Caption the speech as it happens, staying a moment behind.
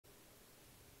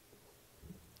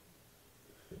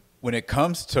When it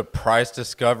comes to price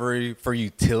discovery for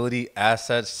utility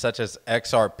assets such as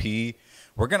XRP,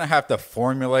 we're going to have to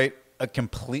formulate a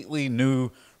completely new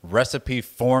recipe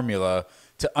formula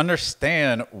to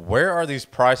understand where are these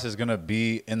prices going to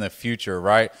be in the future,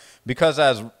 right? Because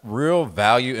as real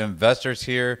value investors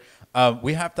here,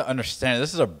 we have to understand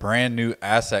this is a brand new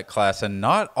asset class and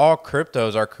not all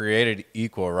cryptos are created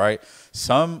equal, right?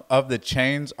 Some of the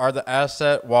chains are the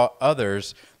asset while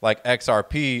others like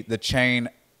XRP, the chain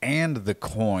and the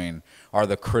coin are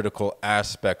the critical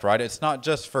aspect, right? It's not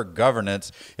just for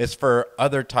governance, it's for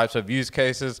other types of use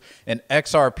cases. In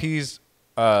XRP's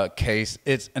case,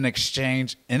 it's an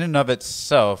exchange in and of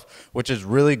itself, which is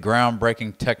really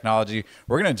groundbreaking technology.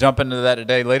 We're going to jump into that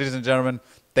today. Ladies and gentlemen,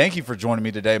 thank you for joining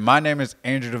me today. My name is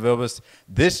Andrew DeVilbiss.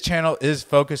 This channel is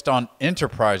focused on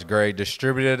enterprise-grade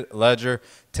distributed ledger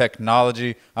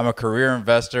technology. I'm a career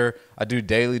investor. I do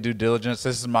daily due diligence.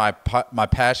 This is my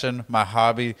passion, my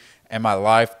hobby, and my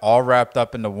life all wrapped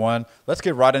up into one. Let's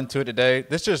get right into it today.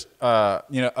 This just,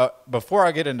 before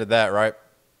I get into that, right,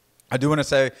 I do want to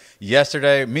say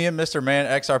yesterday, me and Mr. Man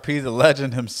XRP, the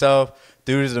legend himself,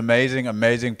 dude is an amazing,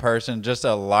 amazing person, just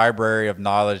a library of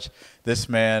knowledge. This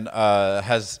man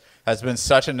has been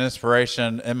such an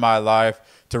inspiration in my life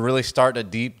to really start to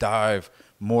deep dive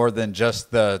more than just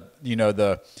the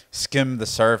skim the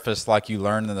surface like you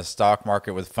learn in the stock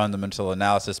market with fundamental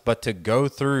analysis, but to go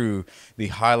through the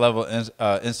high level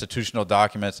institutional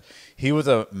documents. He was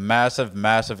a massive,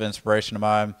 massive inspiration of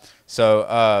mine. So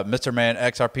Mr. Man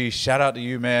XRP, shout out to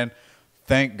you, man.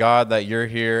 Thank God that you're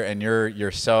here and you're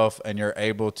yourself and you're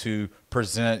able to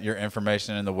present your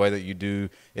information in the way that you do.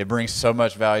 It brings so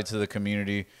much value to the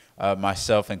community,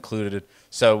 myself included.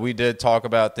 So we did talk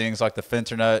about things like the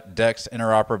Finternet, DEX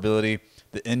interoperability,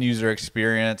 the end user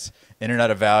experience,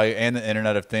 Internet of Value, and the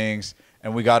Internet of Things.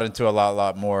 And we got into a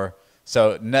lot more.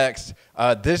 So next,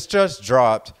 this just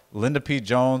dropped. Linda P.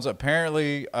 Jones,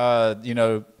 apparently,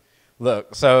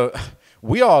 look, so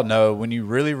we all know when you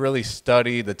really, really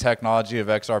study the technology of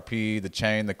XRP, the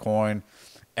chain, the coin,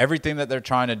 everything that they're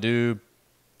trying to do,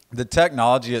 the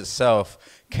technology itself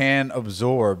can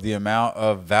absorb the amount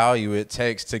of value it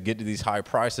takes to get to these high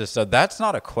prices. So that's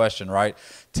not a question, right?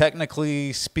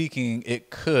 Technically speaking,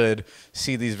 it could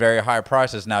see these very high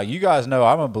prices. Now, you guys know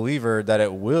I'm a believer that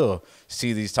it will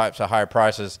see these types of high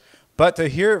prices. But to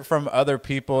hear it from other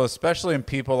people, especially in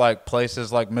people like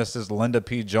places like Mrs. Linda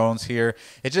P. Jones here,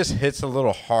 it just hits a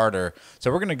little harder. So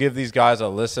we're going to give these guys a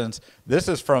listen. This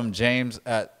is from James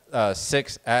at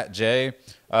 6@J.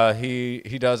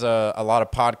 He does a lot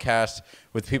of podcasts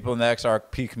with people in the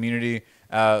XRP community.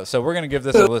 So we're going to give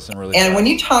this a listen really quick. And when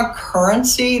you talk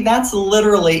currency, that's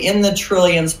literally in the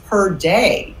trillions per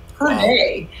day,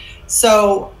 day.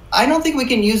 So I don't think we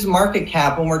can use market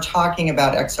cap when we're talking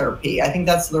about XRP. I think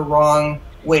that's the wrong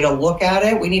way to look at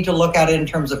it. We need to look at it in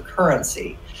terms of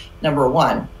currency, number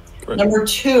one. Great. Number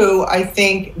two, I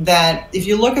think that if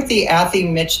you look at the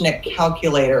Athey-Mitchnick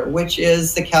calculator, which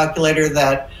is the calculator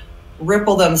that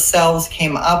Ripple themselves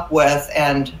came up with,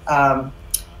 and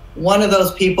one of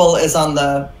those people is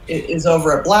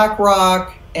over at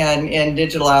BlackRock and in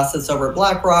digital assets over at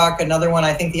BlackRock. Another one,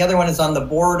 I think the other one is on the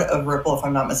board of Ripple, if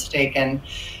I'm not mistaken.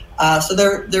 So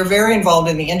they're very involved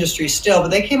in the industry still,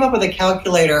 but they came up with a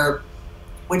calculator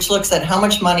which looks at how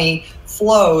much money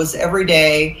flows every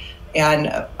day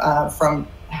and from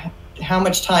how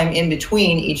much time in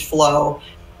between each flow,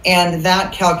 and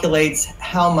that calculates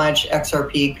how much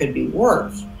XRP could be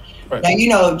worth. Right. Now, you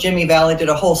know, Jimmy Valley did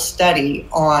a whole study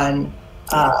on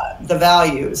the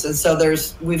values, and so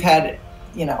we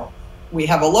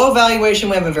have a low valuation,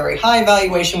 we have a very high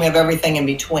valuation, we have everything in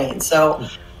between. So,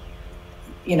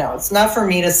 it's not for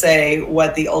me to say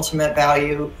what the ultimate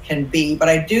value can be, but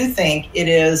I do think it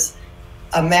is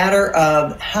a matter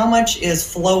of how much is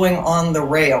flowing on the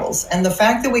rails. And the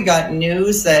fact that we got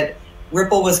news that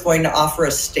Ripple was going to offer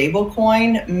a stable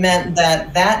coin meant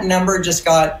that number just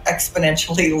got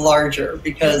exponentially larger,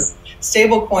 because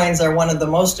stable coins are one of the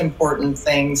most important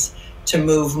things to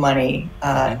move money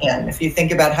in. If you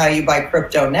think about how you buy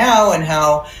crypto now and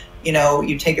how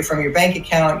you take it from your bank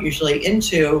account usually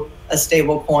into a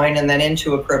stable coin and then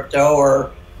into a crypto,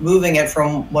 or moving it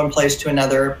from one place to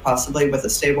another, possibly with a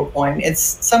stable coin. It's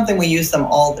something we use them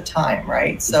all the time,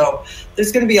 right? So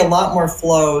there's going to be a lot more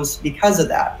flows because of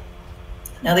that.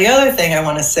 Now, the other thing I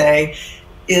want to say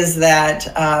is that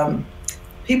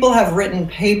people have written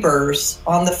papers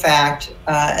on the fact,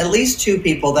 at least two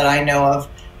people that I know of,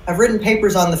 have written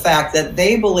papers on the fact that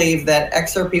they believe that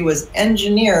XRP was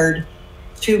engineered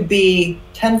to be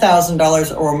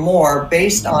 $10,000 or more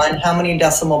based on how many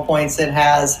decimal points it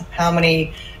has, how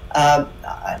many the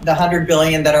 100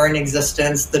 billion that are in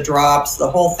existence, the drops, the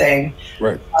whole thing.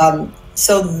 Right.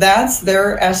 So that's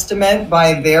their estimate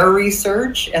by their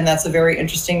research, and that's a very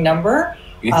interesting number.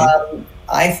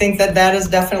 I think that that is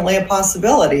definitely a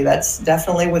possibility. That's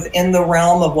definitely within the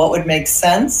realm of what would make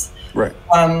sense. Right.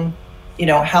 You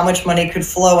know, how much money could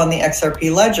flow on the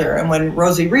XRP ledger. And when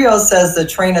Rosie Rios says the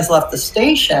train has left the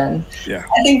station,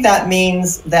 I think that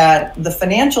means that the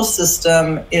financial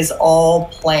system is all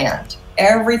planned.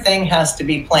 Everything has to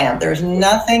be planned. There's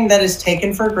nothing that is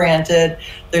taken for granted.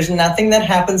 There's nothing that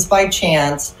happens by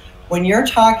chance. When you're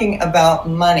talking about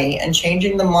money and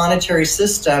changing the monetary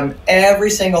system, every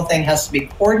single thing has to be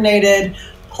coordinated,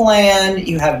 planned.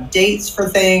 You have dates for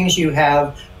things. You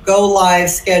have go live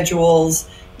schedules.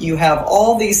 You have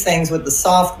all these things with the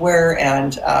software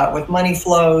and with money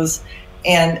flows.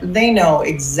 And they know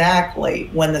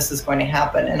exactly when this is going to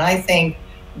happen. And I think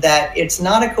that it's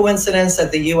not a coincidence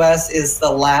that the US is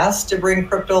the last to bring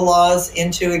crypto laws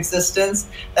into existence.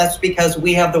 That's because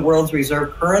we have the world's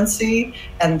reserve currency,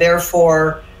 and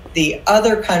therefore the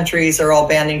other countries are all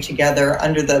banding together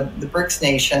under the BRICS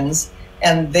nations,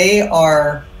 and they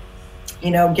are,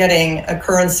 you know, getting a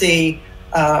currency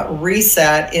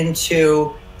reset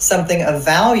into something of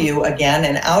value again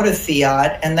and out of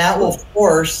fiat, and that will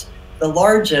force the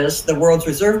largest, the world's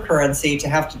reserve currency, to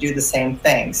have to do the same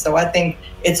thing. So I think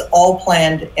it's all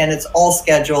planned and it's all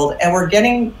scheduled, and we're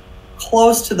getting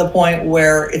close to the point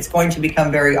where it's going to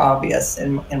become very obvious,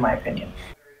 in my opinion.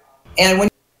 And when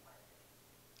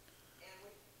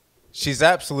she's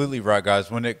absolutely right, guys.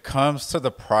 When it comes to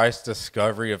the price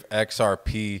discovery of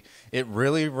XRP, it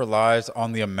really relies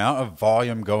on the amount of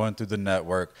volume going through the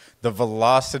network, the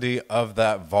velocity of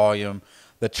that volume,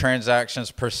 the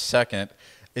transactions per second.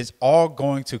 Is all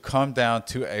going to come down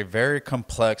to a very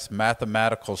complex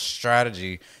mathematical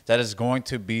strategy that is going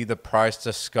to be the price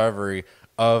discovery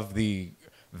of the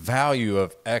value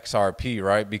of XRP,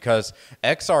 right? Because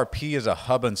XRP is a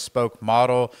hub and spoke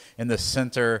model in the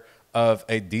center of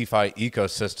a DeFi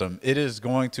ecosystem. It is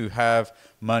going to have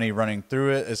money running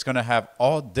through it. It's going to have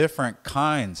all different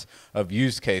kinds of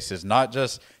use cases, not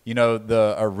just, you know,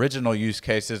 the original use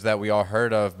cases that we all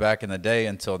heard of back in the day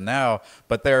until now,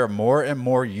 but there are more and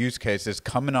more use cases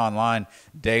coming online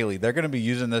daily. They're going to be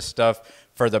using this stuff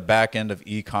for the back end of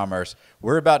e-commerce.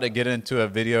 We're about to get into a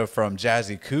video from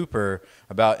Jazzy Cooper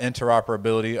about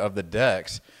interoperability of the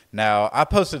DEX. Now, I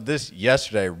posted this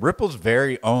yesterday. Ripple's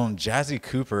very own Jazzy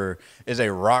Cooper is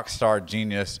a rock star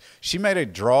genius. She made a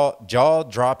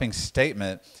jaw-dropping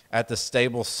statement at the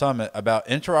Stable Summit about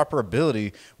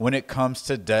interoperability when it comes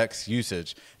to DEX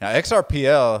usage. Now,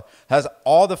 XRPL has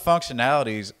all the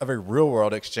functionalities of a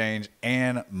real-world exchange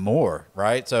and more,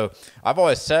 right? So I've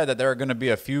always said that there are going to be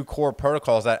a few core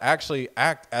protocols that actually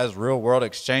act as real-world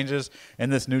exchanges in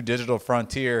this new digital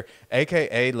frontier,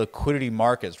 aka liquidity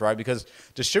markets, right? Because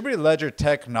distributed ledger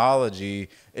technology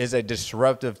is a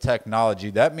disruptive technology.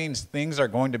 That means things are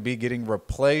going to be getting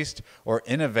replaced or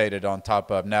innovated on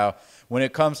top of. Now, when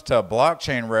it comes to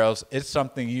blockchain rails, it's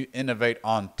something you innovate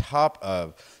on top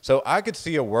of. So I could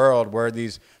see a world where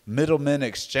these middlemen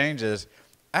exchanges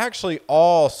actually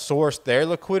all source their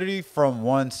liquidity from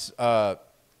one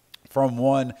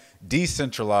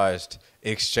decentralized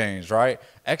exchange, right?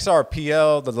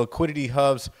 XRPL, the liquidity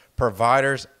hubs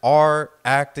providers, are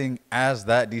acting as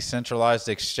that decentralized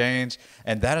exchange,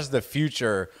 and that is the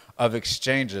future of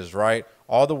exchanges, right?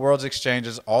 All the world's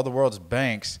exchanges, all the world's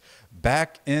banks,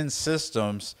 back in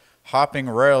systems, hopping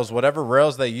rails, whatever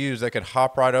rails they use, they could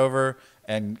hop right over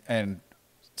and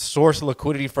source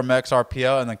liquidity from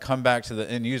XRPL and then come back to the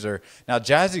end user. Now,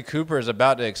 Jazzy Cooper is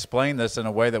about to explain this in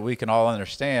a way that we can all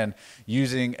understand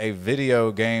using a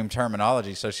video game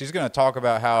terminology. So she's going to talk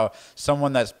about how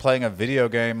someone that's playing a video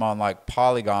game on like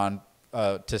Polygon,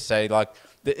 to say like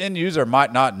the end user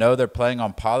might not know they're playing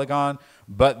on Polygon,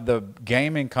 but the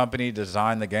gaming company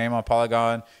designed the game on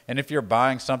Polygon. And if you're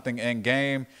buying something in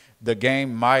game, the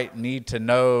game might need to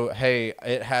know, hey,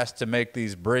 it has to make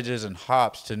these bridges and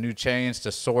hops to new chains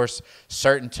to source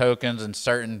certain tokens and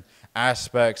certain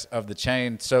aspects of the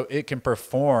chain so it can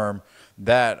perform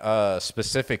that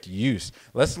specific use.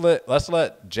 Let's let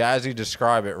Jazzy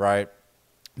describe it, right?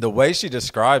 The way she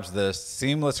describes this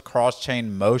seamless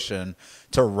cross-chain motion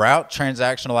to route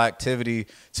transactional activity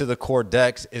to the core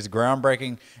DEX is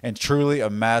groundbreaking and truly a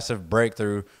massive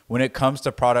breakthrough when it comes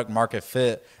to product market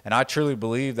fit. And I truly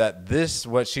believe that this,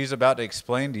 what she's about to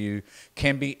explain to you,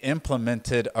 can be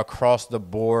implemented across the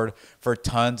board for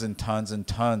tons and tons and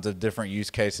tons of different use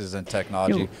cases and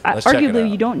technology. Arguably,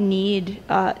 you don't need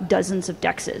dozens of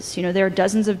DEXs. There are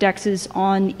dozens of DEXs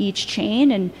on each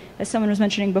chain, and as someone was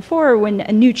mentioning before, when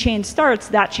a new chain starts,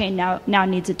 that chain now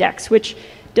needs a DEX, which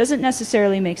doesn't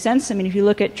necessarily make sense. I mean, if you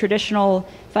look at traditional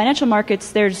financial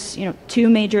markets, there's 2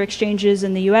 major exchanges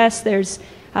in the US, there's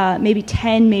maybe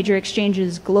 10 major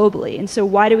exchanges globally. And so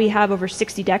why do we have over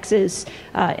 60 DEXs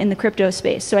in the crypto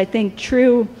space? So I think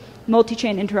true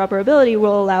multi-chain interoperability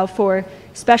will allow for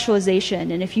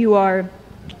specialization. And if you are,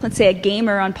 let's say, a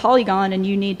gamer on Polygon and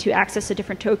you need to access a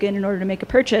different token in order to make a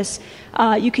purchase,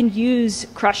 you can use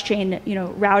cross-chain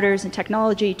routers and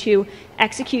technology to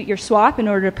execute your swap in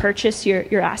order to purchase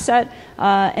your asset,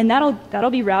 and that'll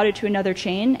be routed to another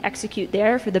chain, execute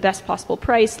there for the best possible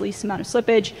price, least amount of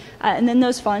slippage, and then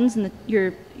those funds and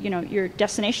your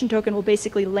destination token will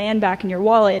basically land back in your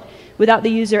wallet without the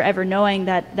user ever knowing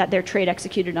that their trade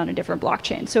executed on a different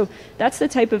blockchain. So that's the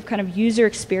type of kind of user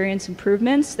experience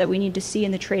improvements that we need to see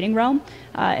in the trading realm,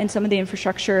 and some of the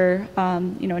infrastructure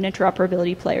and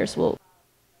interoperability players will.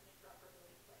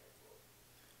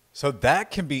 So that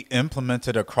can be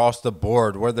implemented across the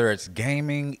board, whether it's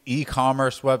gaming,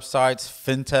 e-commerce websites,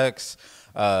 fintechs,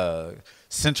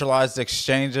 centralized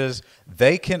exchanges.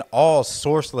 They can all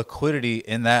source liquidity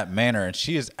in that manner. And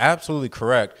she is absolutely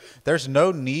correct. There's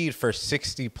no need for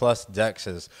 60 plus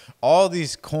DEXs. All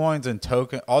these coins and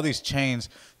tokens, all these chains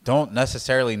don't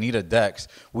necessarily need a DEX.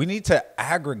 We need to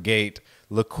aggregate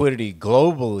liquidity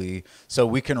globally so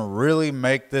we can really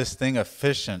make this thing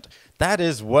efficient. That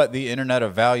is what the Internet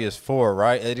of Value is for,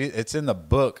 right? It's in the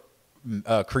book,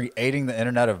 Creating the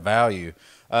Internet of Value.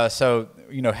 So,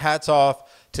 hats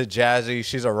off to Jazzy.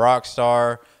 She's a rock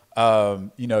star.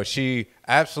 She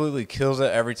absolutely kills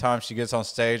it every time she gets on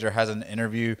stage or has an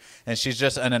interview, and she's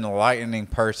just an enlightening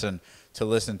person to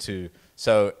listen to.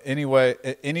 So anyway,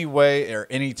 or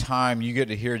any time you get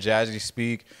to hear Jazzy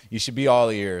speak, you should be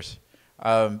all ears.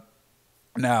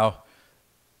 Now,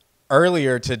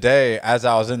 earlier today, as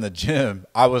I was in the gym,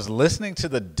 I was listening to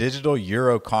the Digital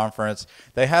Euro Conference.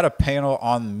 They had a panel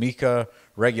on MiCA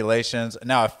regulations.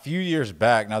 Now, a few years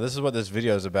back, now this is what this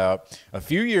video is about. A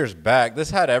few years back,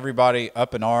 this had everybody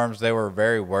up in arms. They were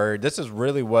very worried. This is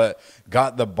really what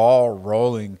got the ball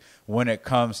rolling when it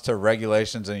comes to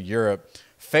regulations in Europe.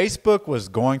 Facebook was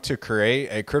going to create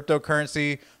a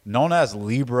cryptocurrency known as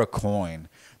Libra coin.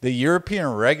 The European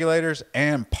regulators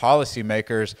and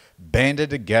policymakers banded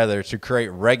together to create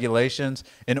regulations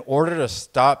in order to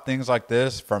stop things like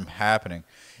this from happening.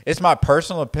 It's my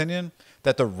personal opinion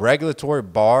that the regulatory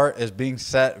bar is being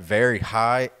set very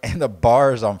high and the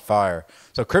bar is on fire.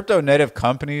 So crypto native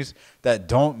companies that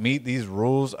don't meet these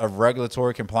rules of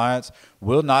regulatory compliance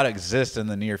will not exist in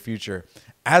the near future.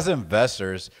 As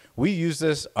investors, we use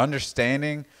this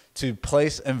understanding to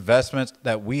place investments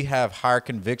that we have higher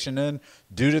conviction in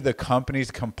due to the company's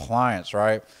compliance,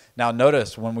 right? Now,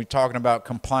 notice when we're talking about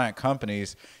compliant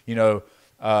companies,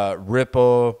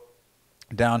 Ripple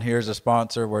down here is a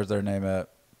sponsor. Where's their name at?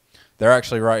 They're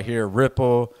actually right here.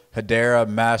 Ripple, Hedera,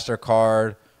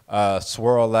 MasterCard,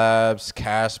 Swirl Labs,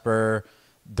 Casper,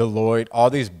 Deloitte, all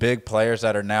these big players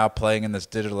that are now playing in this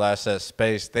digital asset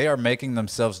space, they are making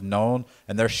themselves known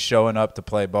and they're showing up to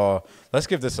play ball. Let's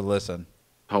give this a listen.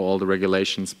 How all the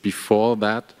regulations before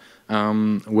that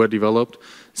were developed.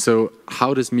 So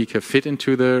how does MiCA fit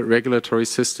into the regulatory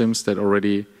systems that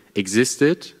already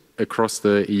existed across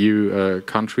the EU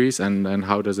countries, and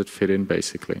how does it fit in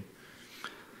basically?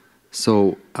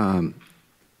 So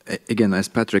again, as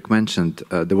Patrick mentioned,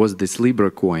 there was this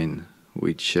Libra coin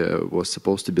which was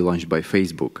supposed to be launched by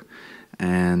Facebook,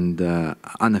 and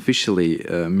unofficially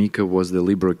MiCA was the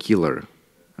Libra killer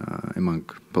among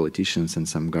politicians and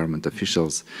some government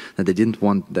officials, that they didn't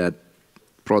want that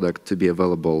product to be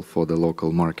available for the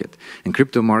local market. And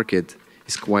crypto market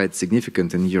is quite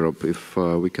significant in Europe. If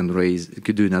we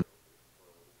could do that.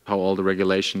 How all the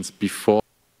regulations before.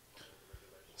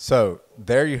 So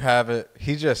there you have it.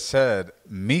 He just said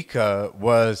MiCA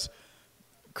was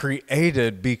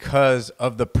created because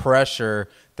of the pressure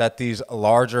that these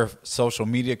larger social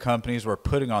media companies were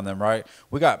putting on them, right?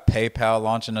 We got PayPal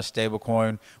launching a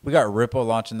stablecoin. We got Ripple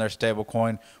launching their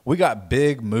stablecoin. We got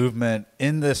big movement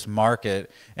in this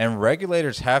market, and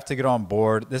regulators have to get on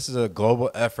board. This is a global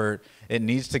effort. It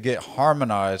needs to get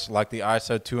harmonized like the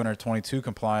ISO 222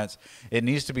 compliance. It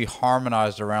needs to be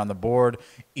harmonized around the board.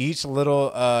 Each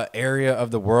little area of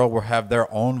the world will have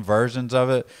their own versions of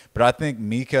it. But I think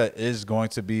Mika is going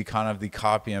to be kind of the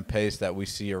copy and paste that we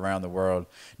see around the world.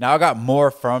 Now, I got more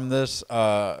from this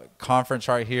conference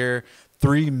right here.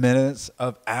 3 minutes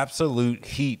of absolute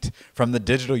heat from the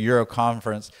Digital Euro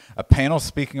Conference, a panel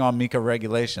speaking on Mika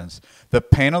regulations. The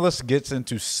panelist gets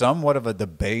into somewhat of a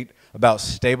debate about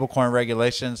stablecoin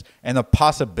regulations and the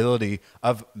possibility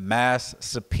of mass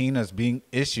subpoenas being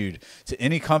issued to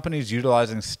any companies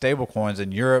utilizing stablecoins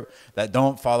in Europe that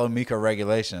don't follow Mika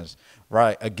regulations.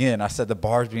 Right, again, I said the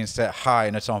bar is being set high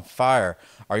and it's on fire.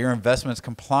 Are your investments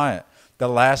compliant? The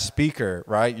last speaker,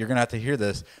 right, you're going to have to hear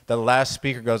this. The last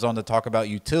speaker goes on to talk about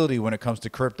utility when it comes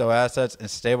to crypto assets and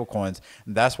stablecoins.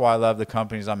 And that's why I love the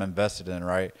companies I'm invested in,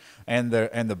 right? And the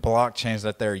blockchains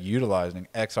that they're utilizing,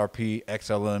 XRP,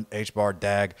 XLM, HBAR,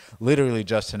 DAG, literally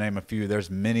just to name a few. There's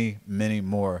many, many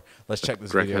more. Let's check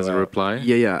this Greg video has out. a reply.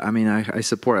 Yeah. I mean, I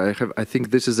support. I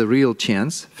think this is a real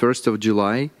chance. 1st of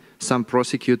July, some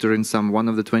prosecutor in one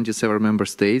of the 27 member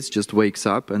states just wakes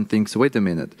up and thinks, wait a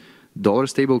minute. Dollar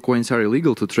stablecoins are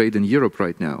illegal to trade in Europe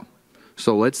right now.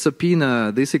 So let's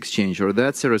subpoena this exchange or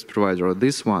that service provider or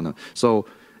this one. So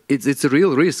it's a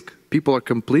real risk. People are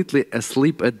completely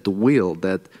asleep at the wheel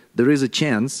that there is a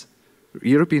chance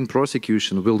European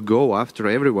prosecution will go after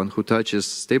everyone who touches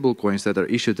stablecoins that are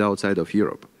issued outside of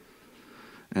Europe.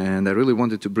 And I really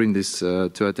wanted to bring this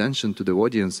to attention to the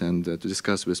audience and to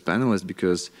discuss with panelists,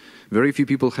 because very few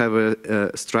people have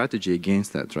a strategy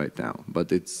against that right now. But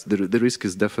the risk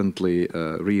is definitely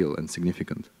real and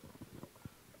significant.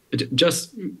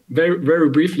 Just very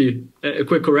briefly, a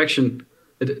quick correction.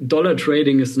 Dollar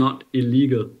trading is not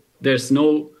illegal. There's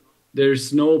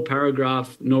no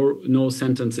paragraph, no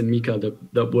sentence in Mika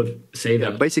that would say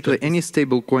that. Basically, any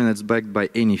stable coin that's backed by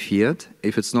any fiat,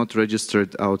 if it's not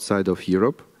registered outside of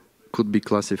Europe, could be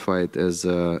classified as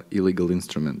an illegal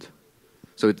instrument.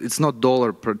 So it's not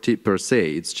dollar per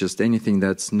se. It's just anything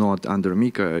that's not under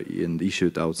Mika and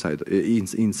issued outside,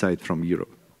 inside from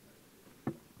Europe.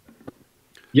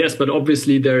 Yes, but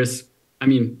obviously there is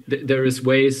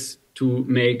ways to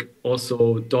make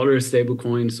also dollar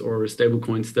stablecoins or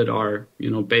stablecoins that are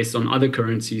based on other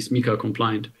currencies Mika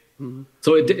compliant. Mm-hmm.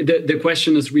 So the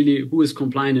question is really who is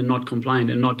compliant and not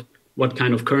compliant, and not what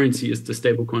kind of currency is the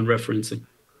stablecoin referencing.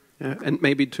 Yeah, and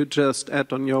maybe to just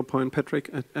add on your point, Patrick,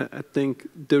 I think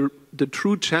the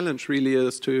true challenge really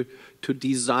is to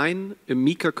design a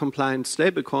Mika compliant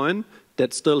stablecoin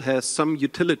that still has some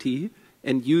utility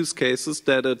and use cases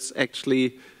that it's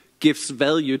actually gives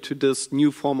value to this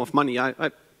new form of money.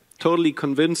 I'm totally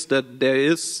convinced that there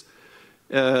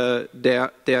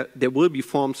will be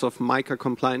forms of MiCA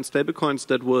compliant stablecoins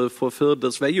that will fulfill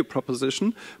this value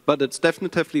proposition, but it's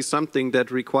definitely something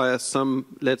that requires some,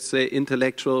 let's say,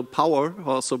 intellectual power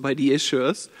also by the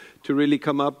issuers to really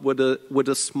come up with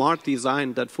a smart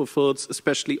design that fulfills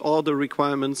especially all the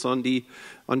requirements on the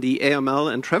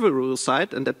AML and travel rule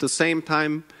side, and at the same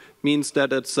time means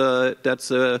that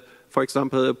that's for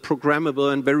example, a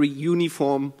programmable and very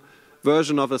uniform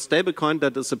version of a stablecoin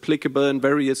that is applicable in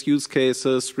various use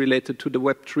cases related to the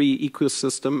Web3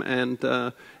 ecosystem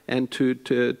and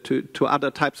to other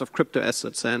types of crypto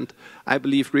assets. And I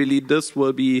believe really this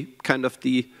will be kind of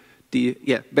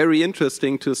very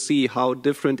interesting to see how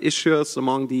different issuers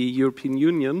among the European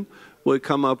Union will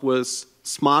come up with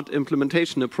smart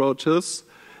implementation approaches,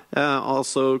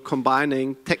 also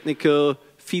combining technical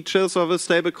features of a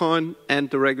stablecoin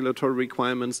and the regulatory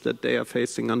requirements that they are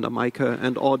facing under MiCA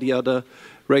and all the other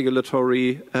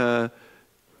regulatory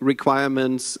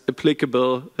requirements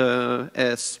applicable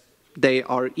as they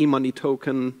are e-money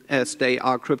token, as they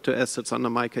are crypto assets under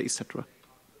MiCA, etc.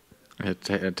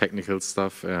 Technical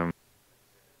stuff.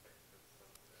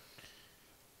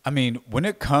 I mean, when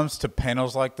it comes to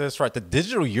panels like this, right, the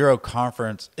Digital Euro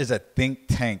Conference is a think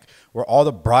tank where all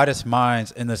the brightest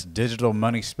minds in this digital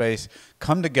money space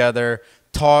come together,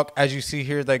 talk. As you see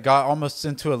here, they got almost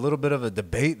into a little bit of a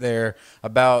debate there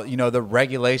about, the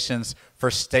regulations for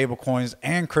stablecoins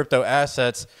and crypto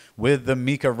assets with the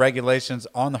MiCA regulations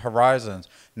on the horizons.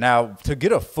 Now, to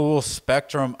get a full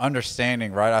spectrum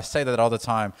understanding, right, I say that all the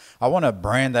time. I want to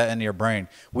brand that into your brain.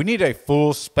 We need a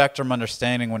full spectrum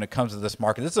understanding when it comes to this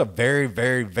market. This is a very,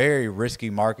 very, very risky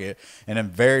market and a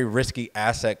very risky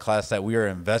asset class that we are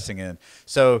investing in.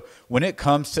 So when it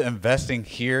comes to investing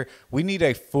here, we need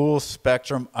a full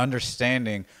spectrum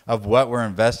understanding of what we're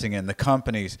investing in, the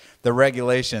companies, the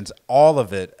regulations, all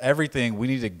of it, everything thing, we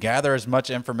need to gather as much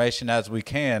information as we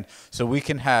can so we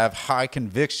can have high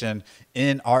conviction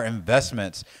in our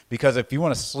investments. Because if you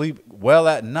want to sleep well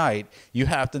at night, you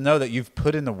have to know that you've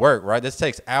put in the work, right? This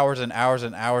takes hours and hours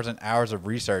and hours and hours of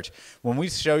research. When we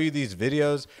show you these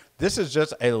videos, this is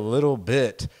just a little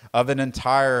bit of an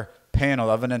entire panel,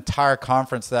 of an entire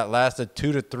conference that lasted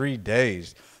 2 to 3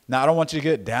 days. Now, I don't want you to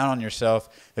get down on yourself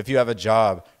if you have a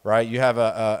job, right? You have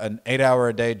an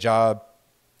 8-hour-a-day job.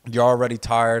 You're already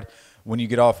tired when you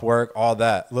get off work, all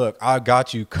that. Look, I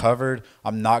got you covered.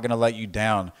 I'm not going to let you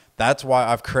down. That's why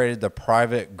I've created the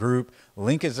private group.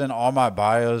 Link is in all my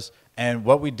bios. And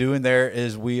what we do in there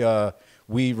is we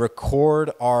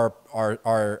record our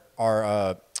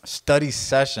study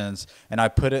sessions, and I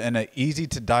put it in an easy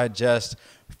to digest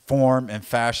form and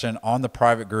fashion on the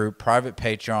private group, private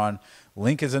Patreon.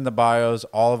 Link is in the bios,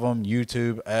 all of them,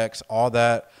 YouTube, X, all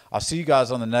that. I'll see you guys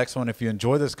on the next one. If you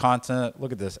enjoy this content,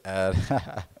 look at this ad,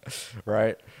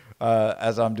 right?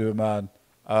 As I'm doing mine.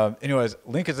 Anyways,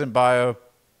 link is in bio.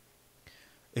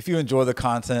 If you enjoy the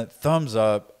content, thumbs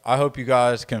up. I hope you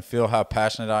guys can feel how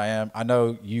passionate I am. I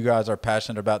know you guys are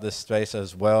passionate about this space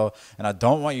as well, and I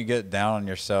don't want you to get down on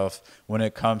yourself when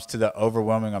it comes to the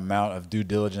overwhelming amount of due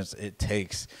diligence it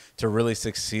takes to really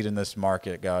succeed in this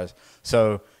market, guys.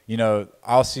 So,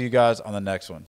 I'll see you guys on the next one.